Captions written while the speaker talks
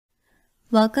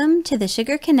Welcome to the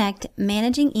SugarConnect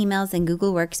Managing Emails in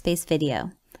Google Workspace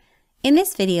video. In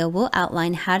this video, we'll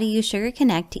outline how to use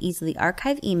SugarConnect to easily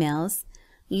archive emails,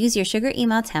 use your Sugar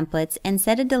email templates, and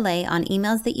set a delay on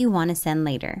emails that you want to send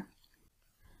later.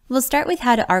 We'll start with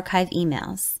how to archive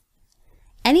emails.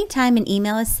 Anytime an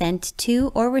email is sent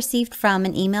to or received from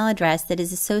an email address that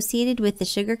is associated with the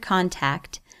Sugar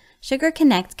contact,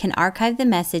 SugarConnect can archive the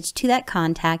message to that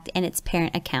contact and its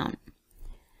parent account.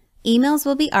 Emails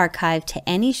will be archived to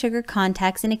any Sugar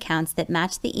contacts and accounts that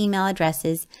match the email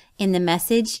addresses in the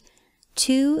message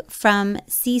to, from,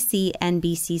 CC, and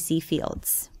BCC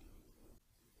fields.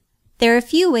 There are a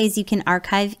few ways you can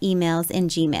archive emails in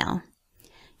Gmail.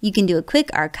 You can do a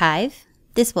quick archive.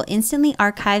 This will instantly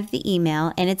archive the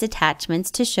email and its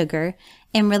attachments to Sugar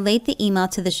and relate the email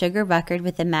to the Sugar record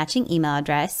with the matching email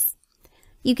address.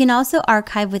 You can also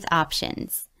archive with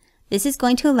options. This is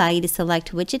going to allow you to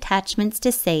select which attachments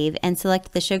to save and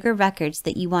select the Sugar records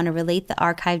that you want to relate the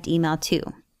archived email to.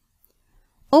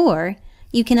 Or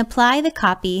you can apply the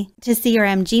Copy to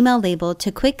CRM Gmail label to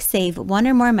quick save one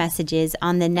or more messages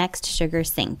on the next Sugar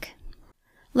sync.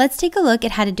 Let's take a look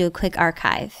at how to do a quick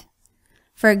archive.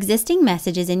 For existing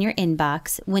messages in your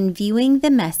inbox, when viewing the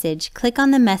message, click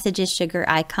on the Messages Sugar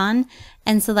icon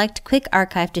and select Quick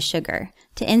Archive to Sugar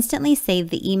to instantly save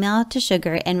the email to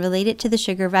Sugar and relate it to the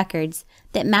Sugar records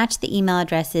that match the email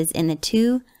addresses in the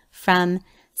to, from,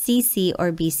 CC,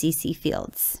 or BCC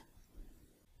fields.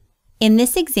 In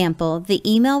this example, the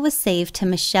email was saved to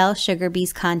Michelle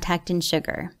Sugarbee's contact in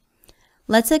Sugar.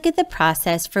 Let's look at the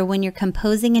process for when you're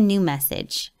composing a new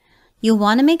message. You'll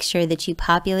want to make sure that you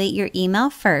populate your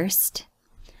email first.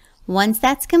 Once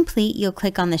that's complete, you'll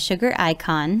click on the Sugar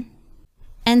icon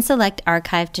and select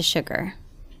Archive to Sugar.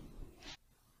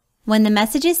 When the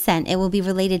message is sent, it will be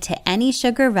related to any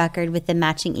Sugar record with the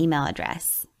matching email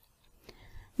address.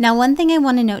 Now, one thing I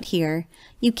want to note here,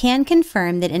 you can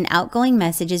confirm that an outgoing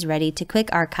message is ready to quick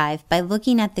archive by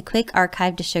looking at the Quick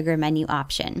Archive to Sugar menu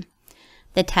option.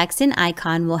 The text and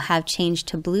icon will have changed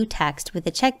to blue text with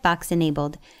a checkbox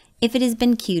enabled if it has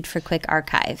been queued for quick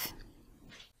archive.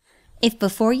 If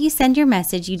before you send your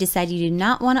message you decide you do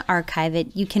not want to archive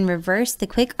it, you can reverse the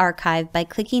quick archive by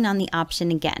clicking on the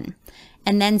option again,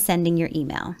 and then sending your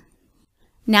email.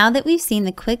 Now that we've seen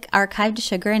the Quick Archive to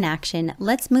Sugar in action,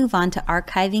 let's move on to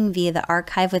archiving via the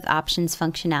Archive with Options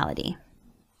functionality.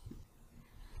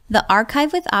 The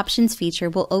Archive with Options feature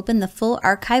will open the full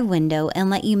archive window and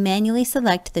let you manually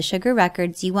select the Sugar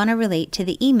records you want to relate to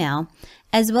the email,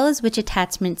 as well as which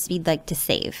attachments you'd like to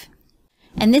save.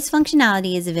 And this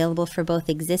functionality is available for both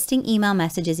existing email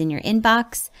messages in your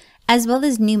inbox, as well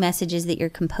as new messages that you're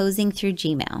composing through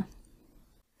Gmail.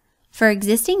 For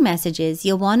existing messages,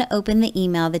 you'll want to open the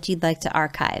email that you'd like to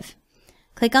archive.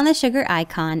 Click on the Sugar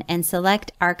icon and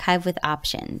select Archive with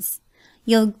Options.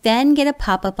 You'll then get a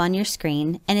pop-up on your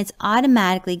screen, and it's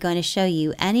automatically going to show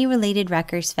you any related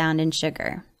records found in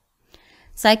Sugar.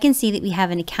 So I can see that we have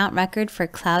an account record for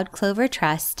Cloud Clover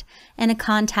Trust and a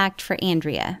contact for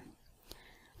Andrea.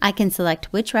 I can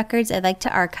select which records I'd like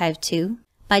to archive to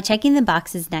by checking the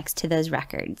boxes next to those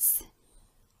records.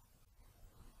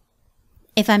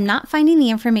 If I'm not finding the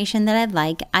information that I'd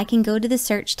like, I can go to the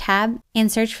Search tab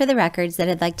and search for the records that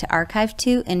I'd like to archive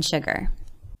to in Sugar.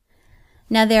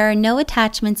 Now, there are no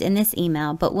attachments in this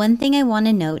email, but one thing I want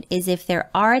to note is if there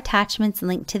are attachments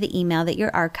linked to the email that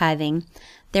you're archiving,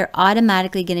 they're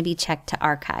automatically going to be checked to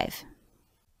archive.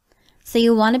 So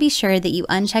you'll want to be sure that you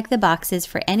uncheck the boxes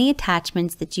for any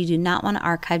attachments that you do not want to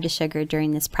archive to Sugar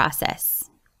during this process.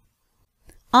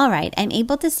 Alright, I'm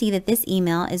able to see that this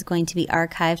email is going to be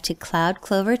archived to Cloud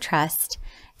Clover Trust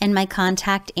and my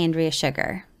contact Andrea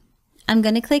Sugar. I'm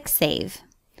going to click Save.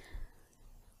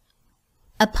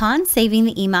 Upon saving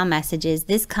the email messages,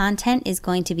 this content is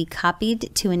going to be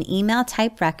copied to an email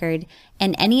type record,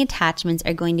 and any attachments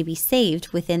are going to be saved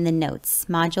within the Notes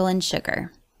module in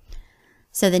Sugar.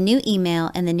 So the new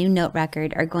email and the new note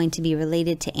record are going to be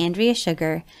related to Andrea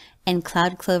Sugar and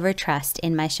Cloud Clover Trust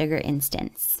in my Sugar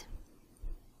instance.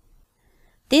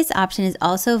 This option is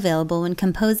also available when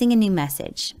composing a new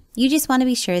message. You just want to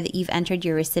be sure that you've entered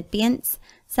your recipients,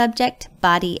 subject,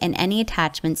 body, and any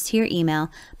attachments to your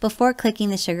email before clicking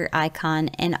the Sugar icon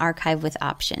and Archive with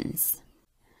Options.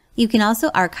 You can also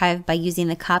archive by using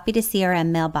the Copy to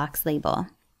CRM mailbox label.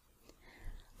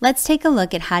 Let's take a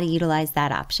look at how to utilize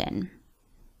that option.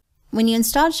 When you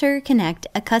installed SugarConnect,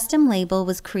 a custom label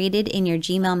was created in your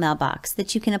Gmail mailbox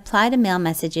that you can apply to mail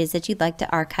messages that you'd like to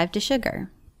archive to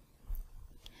Sugar.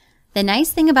 The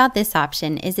nice thing about this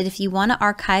option is that if you want to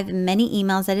archive many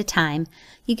emails at a time,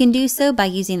 you can do so by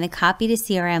using the Copy to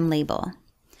CRM label.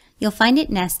 You'll find it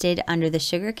nested under the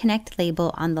SugarConnect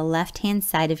label on the left-hand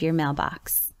side of your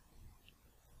mailbox.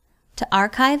 To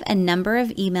archive a number of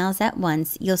emails at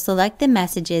once, you'll select the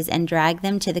messages and drag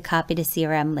them to the Copy to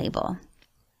CRM label.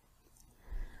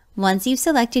 Once you've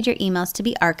selected your emails to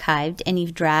be archived and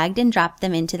you've dragged and dropped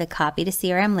them into the Copy to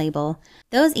CRM label,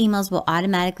 those emails will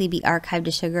automatically be archived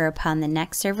to Sugar upon the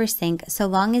next server sync so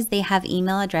long as they have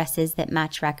email addresses that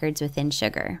match records within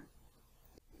Sugar.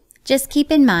 Just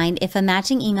keep in mind, if a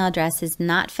matching email address is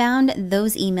not found,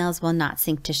 those emails will not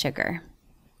sync to Sugar.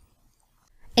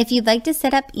 If you'd like to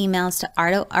set up emails to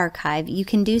auto archive, you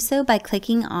can do so by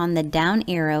clicking on the down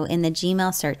arrow in the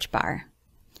Gmail search bar.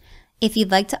 If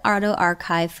you'd like to auto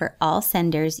archive for all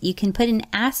senders, you can put an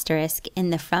asterisk in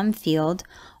the From field,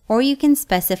 or you can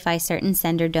specify certain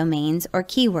sender domains or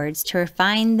keywords to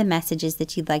refine the messages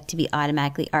that you'd like to be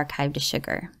automatically archived to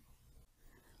Sugar.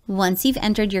 Once you've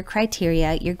entered your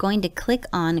criteria, you're going to click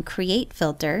on Create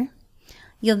Filter.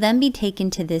 You'll then be taken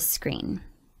to this screen.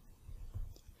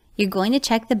 You're going to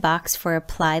check the box for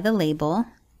Apply the Label,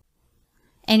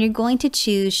 and you're going to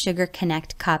choose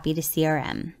SugarConnect Copy to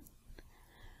CRM.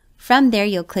 From there,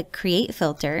 you'll click Create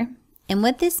Filter, and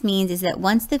what this means is that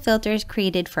once the filter is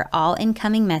created for all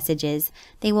incoming messages,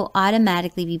 they will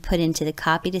automatically be put into the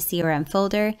Copy to CRM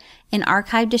folder and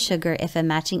archived to Sugar if a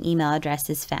matching email address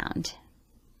is found.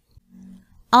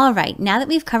 Alright, now that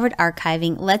we've covered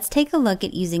archiving, let's take a look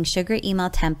at using Sugar email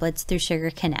templates through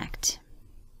SugarConnect.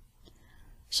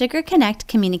 SugarConnect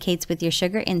communicates with your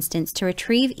Sugar instance to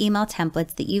retrieve email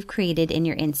templates that you've created in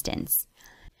your instance.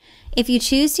 If you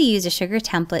choose to use a Sugar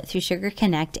template through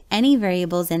SugarConnect, any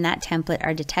variables in that template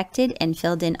are detected and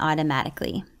filled in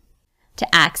automatically.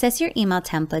 To access your email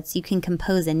templates, you can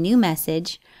compose a new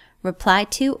message, reply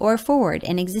to or forward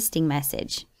an existing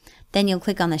message. Then you'll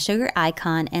click on the Sugar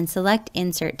icon and select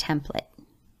Insert Template.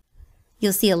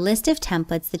 You'll see a list of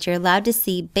templates that you're allowed to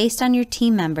see based on your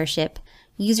team membership,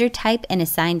 user type, and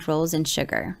assigned roles in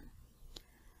Sugar.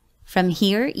 From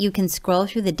here, you can scroll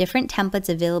through the different templates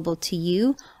available to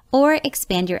you or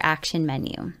expand your action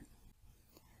menu.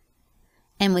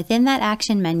 And within that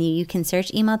action menu, you can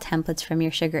search email templates from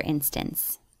your Sugar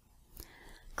instance.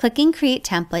 Clicking Create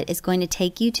Template is going to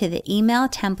take you to the Email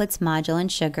Templates module in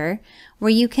Sugar,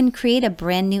 where you can create a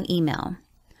brand new email.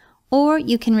 Or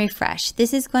you can refresh.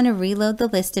 This is going to reload the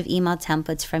list of email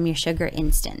templates from your Sugar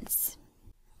instance.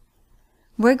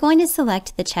 We're going to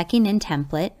select the Checking In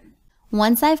template.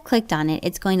 Once I've clicked on it,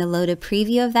 it's going to load a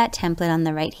preview of that template on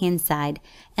the right-hand side,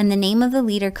 and the name of the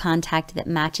leader contact that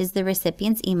matches the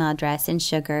recipient's email address in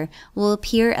Sugar will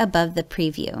appear above the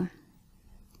preview.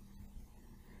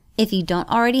 If you don't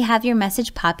already have your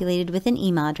message populated with an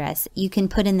email address, you can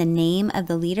put in the name of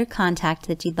the leader contact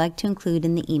that you'd like to include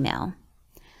in the email.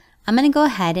 I'm going to go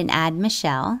ahead and add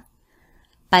Michelle.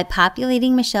 By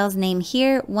populating Michelle's name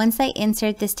here, once I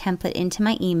insert this template into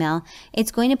my email,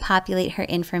 it's going to populate her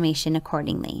information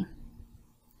accordingly.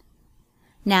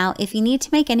 Now, if you need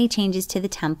to make any changes to the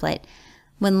template,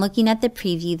 when looking at the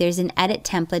preview, there's an Edit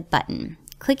Template button.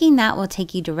 Clicking that will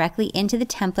take you directly into the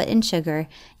template in Sugar,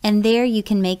 and there you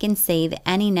can make and save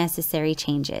any necessary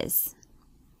changes.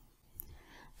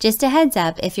 Just a heads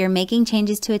up, if you're making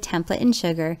changes to a template in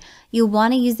Sugar, you'll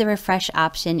want to use the Refresh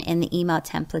option in the Email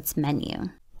Templates menu.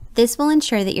 This will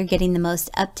ensure that you're getting the most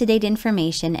up-to-date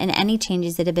information and any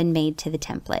changes that have been made to the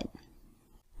template.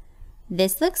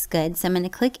 This looks good, so I'm going to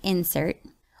click Insert.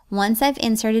 Once I've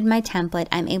inserted my template,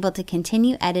 I'm able to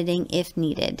continue editing if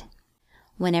needed.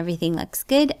 When everything looks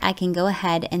good, I can go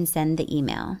ahead and send the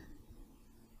email.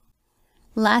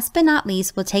 Last but not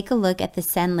least, we'll take a look at the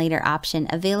Send Later option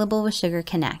available with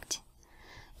SugarConnect.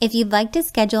 If you'd like to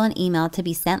schedule an email to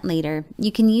be sent later,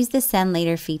 you can use the Send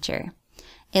Later feature.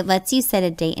 It lets you set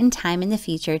a date and time in the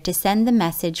future to send the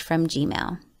message from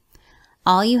Gmail.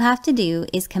 All you have to do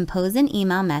is compose an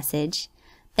email message,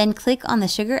 then click on the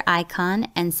Sugar icon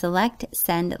and select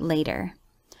Send Later.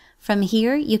 From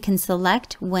here, you can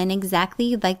select when exactly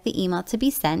you'd like the email to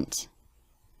be sent.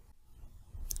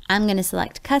 I'm going to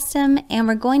select Custom, and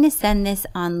we're going to send this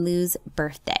on Lou's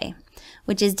birthday,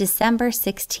 which is December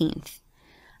 16th.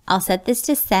 I'll set this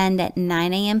to send at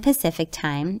 9 a.m. Pacific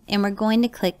time, and we're going to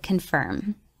click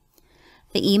Confirm.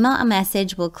 The email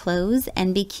message will close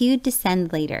and be queued to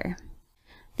send later.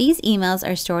 These emails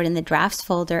are stored in the Drafts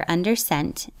folder under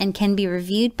Sent and can be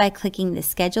reviewed by clicking the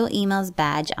Schedule Emails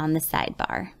badge on the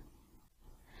sidebar.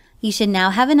 You should now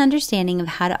have an understanding of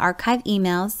how to archive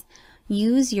emails,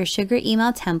 use your Sugar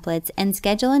email templates, and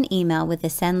schedule an email with the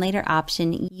Send Later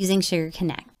option using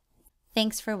SugarConnect.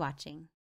 Thanks for watching.